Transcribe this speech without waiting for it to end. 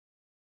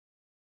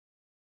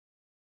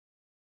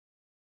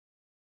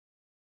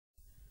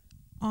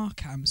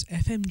Arcam's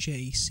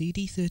FMJ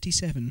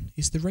CD37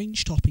 is the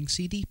range-topping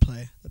CD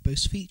player that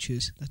boasts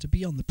features that are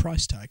beyond the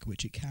price tag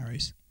which it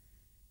carries.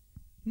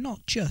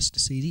 Not just a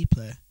CD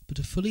player, but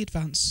a fully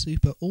advanced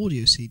super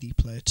audio CD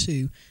player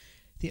too,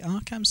 the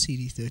Arcam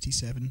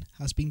CD37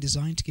 has been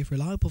designed to give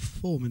reliable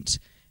performance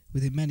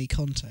within many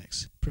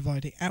contexts,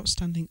 providing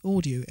outstanding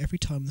audio every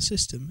time the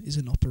system is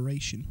in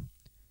operation.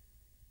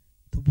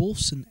 The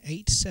Wolfson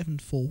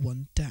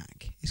 8741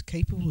 DAC is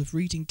capable of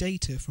reading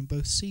data from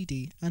both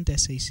CD and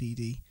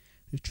SACD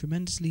with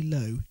tremendously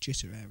low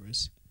jitter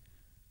errors.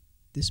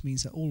 This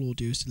means that all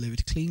audio is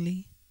delivered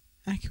cleanly,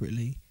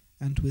 accurately,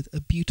 and with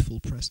a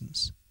beautiful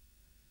presence.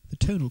 The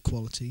tonal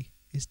quality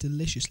is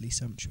deliciously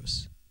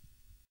sumptuous.